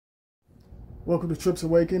Welcome to Trips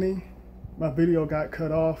Awakening. My video got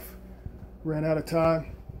cut off, ran out of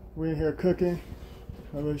time. We're in here cooking.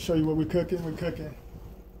 I'm going to show you what we're cooking. We're cooking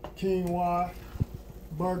quinoa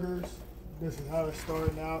burgers. This is how it's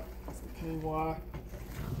starting out. It's the quinoa.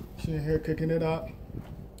 She's in here cooking it up.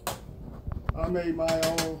 I made my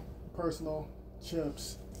own personal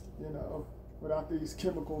chips, you know, without these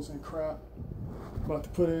chemicals and crap. About to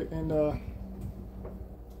put it in the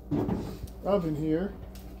oven here.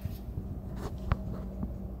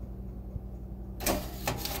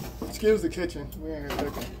 Excuse the kitchen. We're in here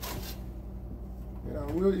cooking. You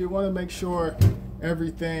know, you want to make sure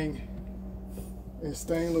everything is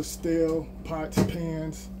stainless steel, pots,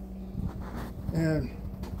 pans, and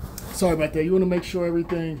sorry about that. You want to make sure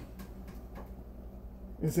everything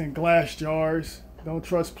is in glass jars. Don't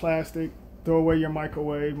trust plastic. Throw away your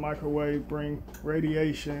microwave. Microwave bring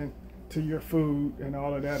radiation to your food and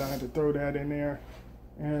all of that. I had to throw that in there,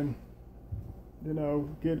 and you know,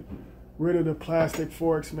 get rid of the plastic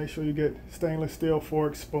forks. Make sure you get stainless steel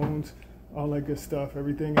forks, spoons, all that good stuff.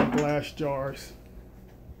 Everything in glass jars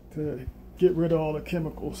to get rid of all the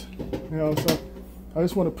chemicals. You know, so I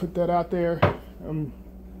just want to put that out there. I'm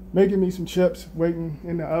making me some chips, waiting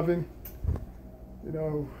in the oven. You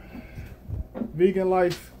know, vegan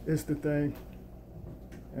life is the thing,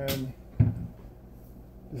 and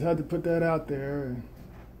just had to put that out there. And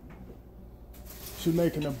she's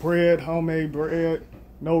making a bread, homemade bread.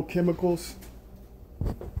 No chemicals.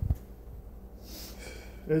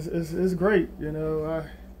 It's great, you know.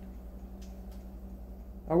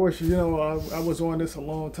 I wish, you know, I was on this a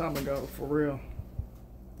long time ago, for real.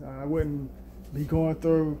 I wouldn't be going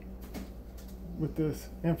through with this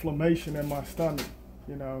inflammation in my stomach,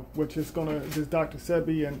 you know, which is this Dr.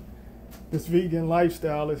 Sebi and this vegan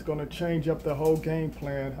lifestyle is gonna change up the whole game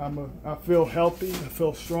plan. I feel healthy, I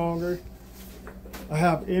feel stronger. I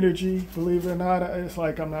have energy, believe it or not. It's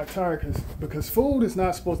like I'm not tired because food is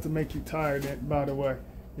not supposed to make you tired, by the way.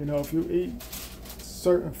 You know, if you eat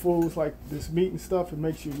certain foods like this meat and stuff, it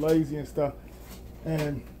makes you lazy and stuff.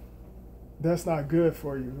 And that's not good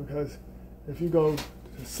for you, because if you go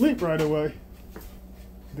to sleep right away,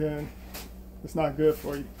 then it's not good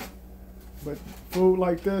for you. But food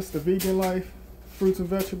like this, the vegan life, fruits and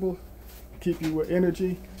vegetables, keep you with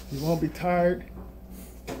energy. You won't be tired.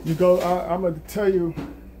 You go. I'm gonna tell you,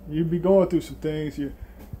 you be going through some things.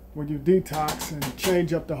 When you detox and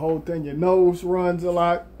change up the whole thing, your nose runs a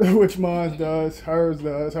lot, which mine does. Hers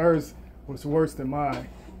does. Hers was worse than mine.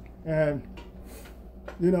 And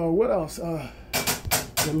you know what else?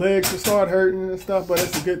 The legs will start hurting and stuff, but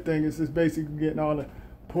it's a good thing. It's just basically getting all the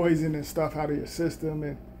poison and stuff out of your system,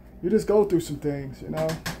 and you just go through some things, you know.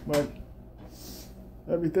 But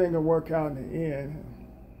everything will work out in the end.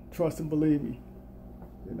 Trust and believe me.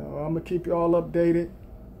 You know, I'm going to keep you all updated.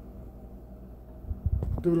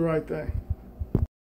 Do the right thing.